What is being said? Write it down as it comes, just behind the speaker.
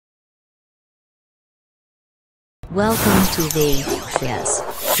Welcome to the quiz,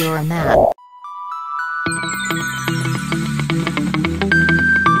 your map.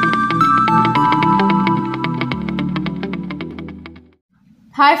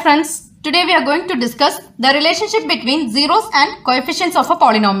 Hi friends, today we are going to discuss the relationship between zeros and coefficients of a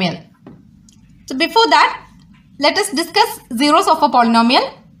polynomial. So before that, let us discuss zeros of a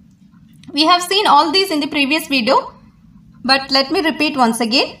polynomial. We have seen all these in the previous video, but let me repeat once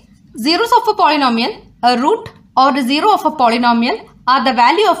again. Zeros of a polynomial, a root or a zero of a polynomial are the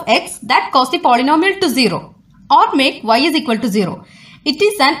value of x that cause the polynomial to 0 or make y is equal to 0. It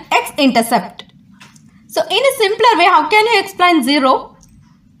is an x-intercept. So in a simpler way, how can you explain 0?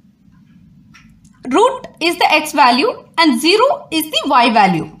 Root is the x value and 0 is the y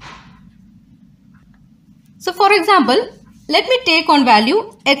value. So for example, let me take on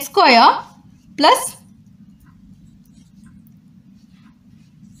value x square plus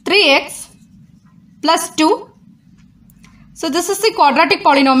 3x plus 2. So this is the quadratic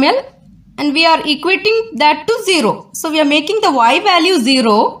polynomial and we are equating that to 0. So we are making the y value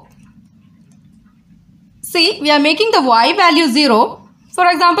 0. See, we are making the y value 0. For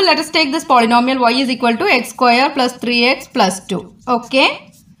example, let us take this polynomial y is equal to x square plus 3x plus 2.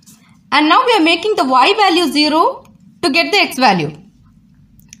 Okay. And now we are making the y value 0 to get the x value.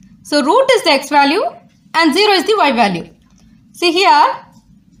 So root is the x value and 0 is the y value. See here,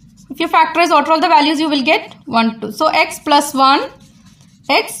 if you factorize what all the values you will get 1, 2. So x plus 1,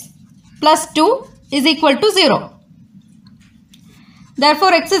 x plus 2 is equal to 0.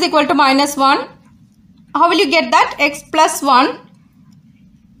 Therefore x is equal to minus 1. How will you get that? X plus 1.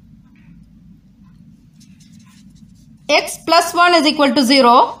 X plus 1 is equal to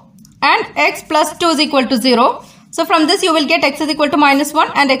 0 and x plus 2 is equal to 0. So from this you will get x is equal to minus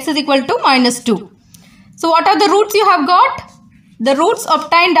 1 and x is equal to minus 2. So what are the roots you have got? The roots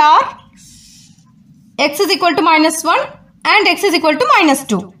obtained are x is equal to minus 1 and x is equal to minus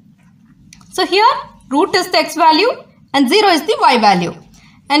 2. So here root is the x value and 0 is the y value.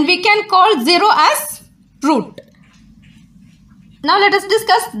 And we can call 0 as root. Now let us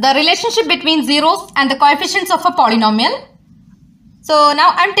discuss the relationship between zeros and the coefficients of a polynomial. So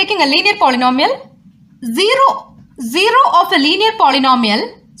now I am taking a linear polynomial. 0 of a linear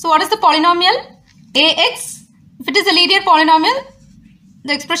polynomial. So what is the polynomial? Ax. If it is a linear polynomial,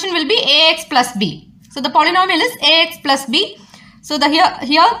 the expression will be ax plus b. So the polynomial is ax plus b. So here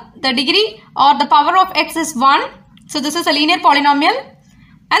the degree or the power of x is 1. So this is a linear polynomial.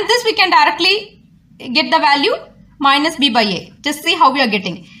 And this we can directly get the value minus b by a. Just see how we are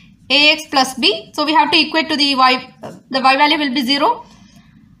getting ax plus b. So we have to equate to the y value will be 0.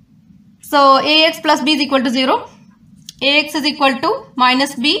 So ax plus b is equal to 0. Ax is equal to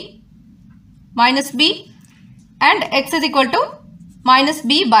minus b and x is equal to minus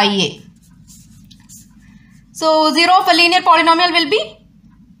b by a. So 0 of a linear polynomial will be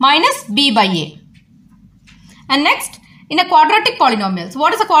minus b by a. And next, in a quadratic polynomial. So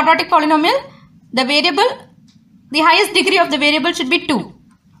what is a quadratic polynomial? The highest degree of the variable should be 2.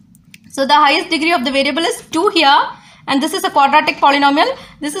 So the highest degree of the variable is 2 here. And this is a quadratic polynomial.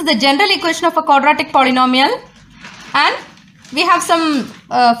 This is the general equation of a quadratic polynomial. And we have some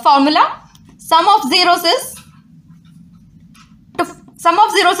formula. Sum of zeros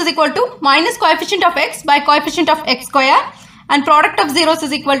is equal to minus coefficient of x by coefficient of x square. And product of zeros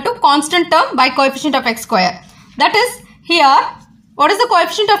is equal to constant term by coefficient of x square. That is here, what is the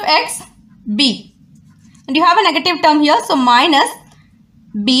coefficient of x? B. And you have a negative term here. So minus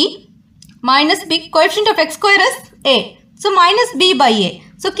b, coefficient of x square is a. So minus b by a.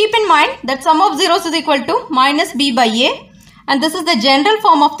 So keep in mind that sum of zeros is equal to minus b by a. And this is the general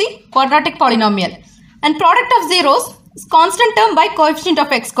form of the quadratic polynomial. And product of zeros is constant term by coefficient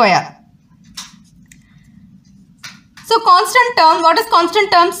of x square. So constant term, what is constant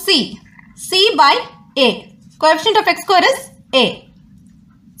term? C. C by a. Coefficient of x square is a.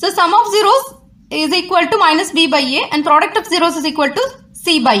 So sum of zeros is equal to minus b by a and product of zeros is equal to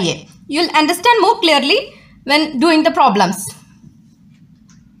c by a. You will understand more clearly when doing the problems.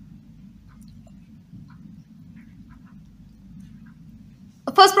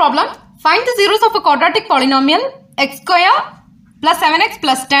 First problem, find the zeros of a quadratic polynomial x square plus 7x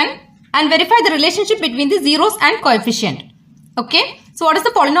plus 10 and verify the relationship between the zeros and coefficient. Okay, so what is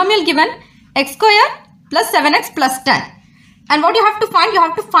the polynomial given? X square plus 7x plus 10. And what you have to find? You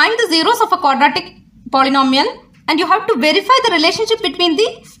have to find the zeros of a quadratic polynomial and you have to verify the relationship between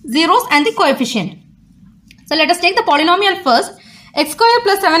the zeros and the coefficient. So let us take the polynomial first. X square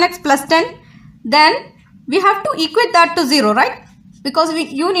plus 7x plus 10. Then we have to equate that to 0, right? Because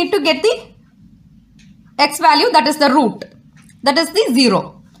you need to get the x value, that is the root, that is the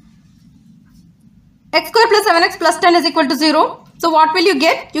 0. x square plus 7x plus 10 is equal to 0. So what will you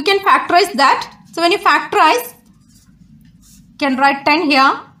get? You can factorize that. So when you factorize, you can write 10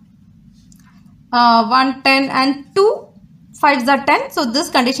 here. 1, 10 and 2. 5s are 10. So this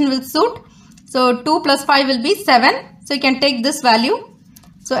condition will suit. So 2 plus 5 will be 7. So you can take this value.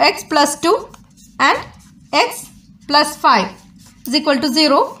 So x plus 2 and x plus 5 is equal to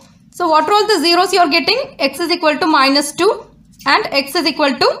 0. So what are all the zeros you are getting? X is equal to minus 2 and x is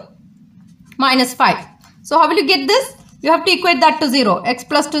equal to minus 5. So how will you get this? You have to equate that to 0. X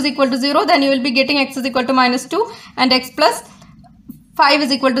plus 2 is equal to 0. Then you will be getting x is equal to minus 2 and x plus 5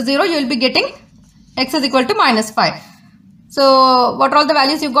 is equal to 0. You will be getting x is equal to minus 5. So what are all the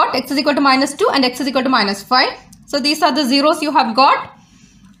values you got? X is equal to minus 2 and x is equal to minus 5. So these are the zeros you have got.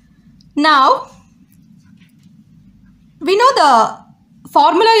 Now we know the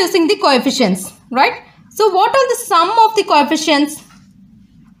formula using the coefficients, right? So what are the sum of the coefficients?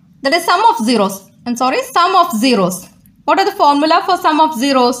 That is sum of zeros. Sum of zeros. What are the formula for sum of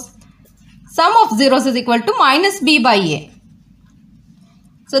zeros? Sum of zeros is equal to minus b by a.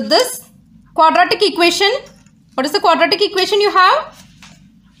 So this quadratic equation, what is the quadratic equation you have?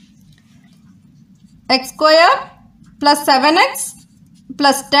 X square plus 7x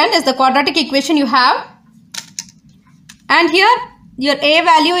plus 10 is the quadratic equation you have. And here your a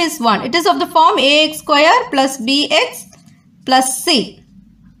value is 1. It is of the form ax square plus bx plus c.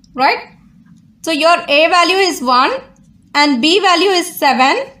 Right? So your a value is 1 and b value is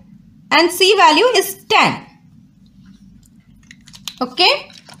 7 and c value is 10. Okay?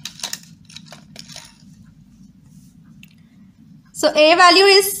 So a value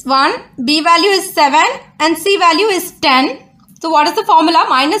is 1, b value is 7 and c value is 10. So what is the formula?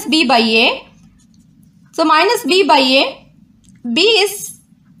 Minus b by a. So minus b by a. B is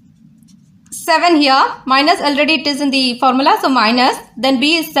 7 here. Minus already it is in the formula. So minus. Then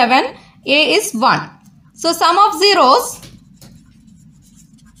b is 7. A is 1. So sum of zeros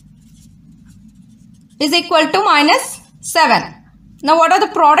is equal to minus 7. Now what are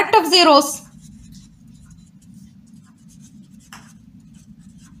the product of zeros?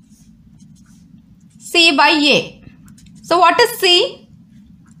 C by A. So what is C?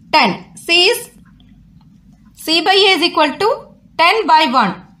 10. C by A is equal to 10 by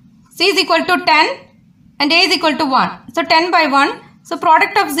 1. C is equal to 10 and A is equal to 1. So 10 by 1. So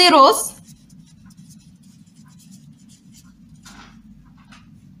product of zeros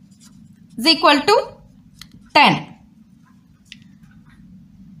is equal to 10.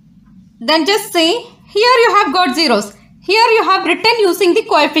 Then just see, here you have got zeros. Here you have written using the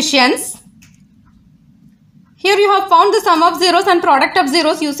coefficients. Here you have found the sum of zeros and product of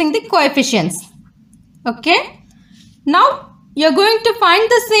zeros using the coefficients. Okay. Now you are going to find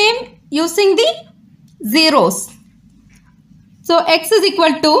the same using the zeros. So x is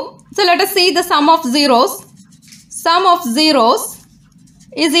equal to, so let us see the sum of zeros. Sum of zeros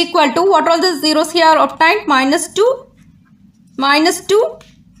is equal to, what are all the zeros here obtained? Minus 2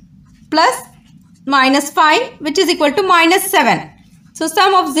 plus minus 5, which is equal to minus 7. So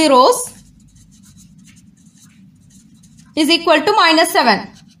sum of zeros is equal to minus 7.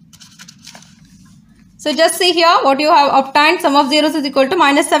 So just see here what you have obtained. Sum of zeros is equal to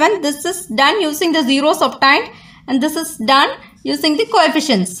minus 7. This is done using the zeros obtained and this is done using the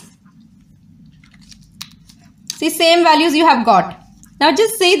coefficients. See, same values you have got. Now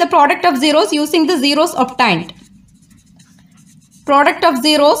just see the product of zeros using the zeros obtained. Product of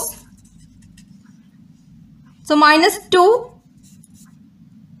zeros. So minus 2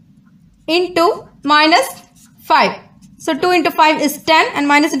 into minus 5. So 2 into 5 is 10 and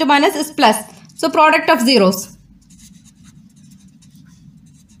minus into minus is plus. So product of zeros.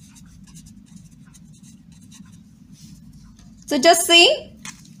 So just see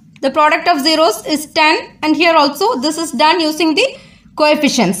the product of zeros is 10 and here also this is done using the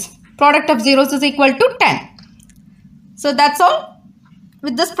coefficients. Product of zeros is equal to 10. So that's all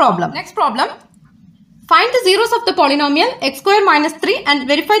with this problem. Next problem. Find the zeros of the polynomial x square minus 3 and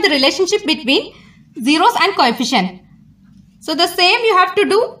verify the relationship between zeros and coefficient. So the same you have to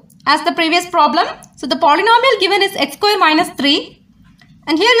do as the previous problem. So the polynomial given is x square minus 3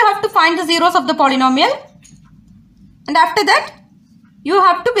 and here you have to find the zeros of the polynomial and after that you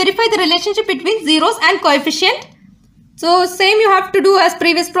have to verify the relationship between zeros and coefficient. So same you have to do as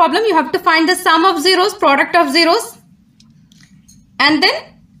previous problem. You have to find the sum of zeros, product of zeros and then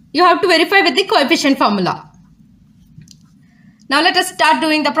you have to verify with the coefficient formula. Now let us start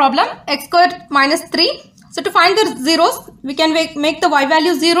doing the problem. X square minus 3. So to find the zeros, we can make the y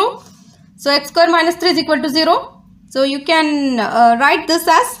value 0. So x square minus 3 is equal to 0. So you can write this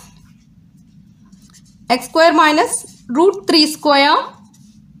as x square minus root 3 square.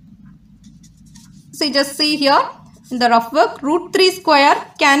 just see here in the rough work, root 3 square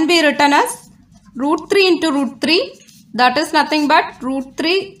can be written as root 3 into root 3. That is nothing but root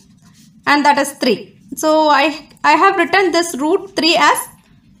 3 and that is 3. So I have written this root 3 as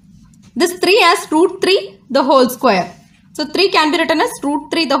root 3 the whole square. So 3 can be written as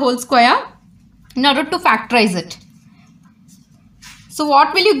root 3 the whole square in order to factorize it. So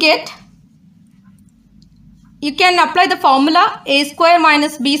what will you get? You can apply the formula a square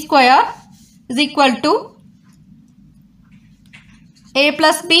minus b square is equal to a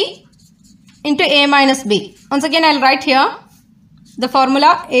plus b into a minus b. Once again I will write here the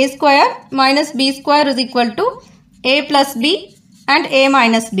formula a square minus b square is equal to a plus b and a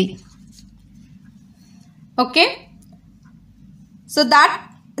minus b. Okay. So that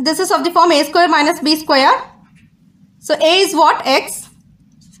this is of the form a square minus b square. So a is what? X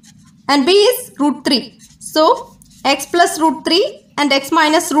and b is root 3. So x plus root 3 and x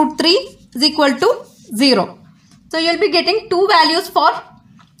minus root 3 is equal to 0. So you will be getting two values for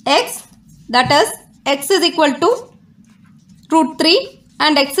x, that is x is equal to root 3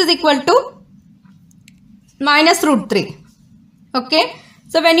 and x is equal to minus root 3. Okay.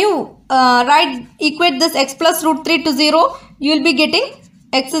 So when you equate this x plus root 3 to 0, you will be getting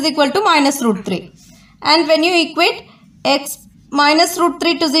x is equal to minus root 3. And when you equate x minus root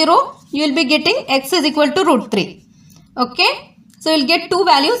 3 to 0, you will be getting x is equal to root 3. Okay. So you will get two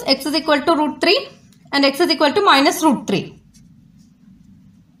values, x is equal to root 3 and x is equal to minus root 3.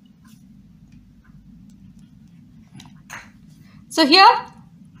 So here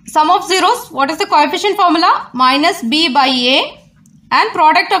sum of zeros, what is the coefficient formula? Minus b by a and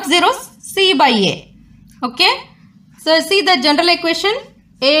product of zeros c by a. Okay. So see the general equation,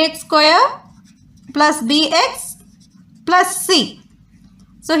 ax square plus bx plus c.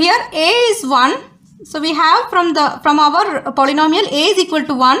 So here a is 1. So we have from our polynomial a is equal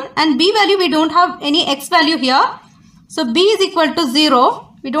to 1 and b value we don't have any x value here. So b is equal to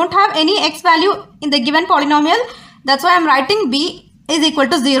 0. We don't have any x value in the given polynomial. That's why I am writing b is equal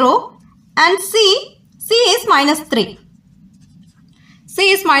to 0 and c is minus 3.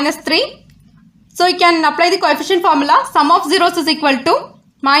 C is minus 3. So you can apply the coefficient formula. Sum of zeros is equal to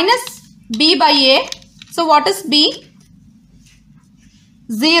minus b by a. So what is b?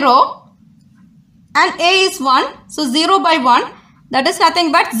 0 and a is 1. So 0 by 1, that is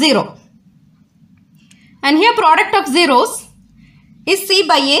nothing but 0. And here product of zeros is c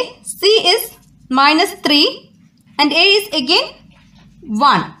by a. C is minus 3 and a is again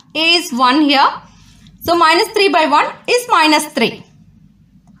 1. A is 1 here. So minus 3 by 1 is minus 3.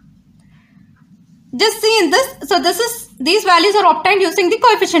 Just see in this. So these values are obtained using the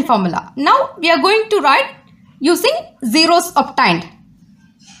coefficient formula. Now we are going to write using zeros obtained.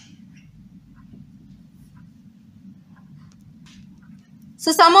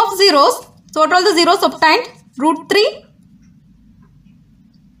 So sum of zeros. So what are the zeros obtained? Root 3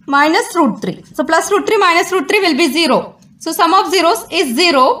 minus root 3. So plus root 3 minus root 3 will be 0. So sum of zeros is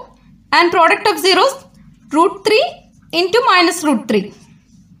 0 and product of zeros root 3 into minus root 3.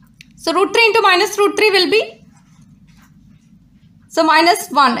 So root 3 into minus root 3 will be, so minus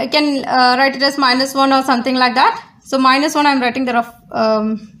 1. I can write it as minus 1 or something like that. So minus 1 I am writing the rough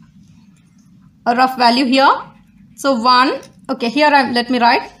value here. So 1. Okay, here let me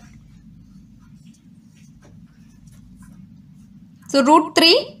write. So root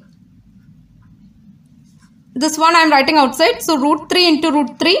 3. This one I am writing outside. So root 3 into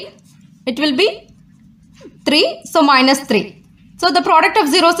root 3. It will be 3. So minus 3. So the product of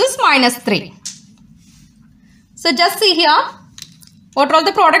zeros is minus 3. So just see here. What are all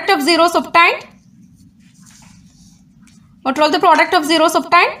the product of zeros obtained? What are all the product of zeros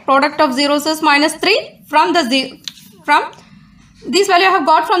obtained? Product of zeros is minus 3 from this value I have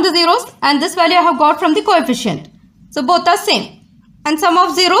got from the zeros and this value I have got from the coefficient. So both are same. And sum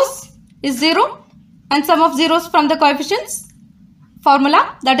of zeros is 0 and sum of zeros from the coefficients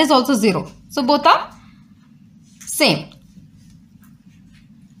formula, that is also 0. So both are same.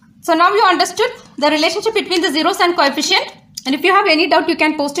 So now you understood the relationship between the zeros and coefficient. And if you have any doubt, you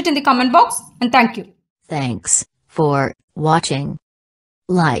can post it in the comment box. And thank you. Thanks for watching.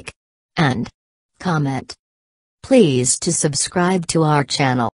 Like and comment. Please to subscribe to our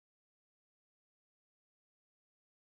channel.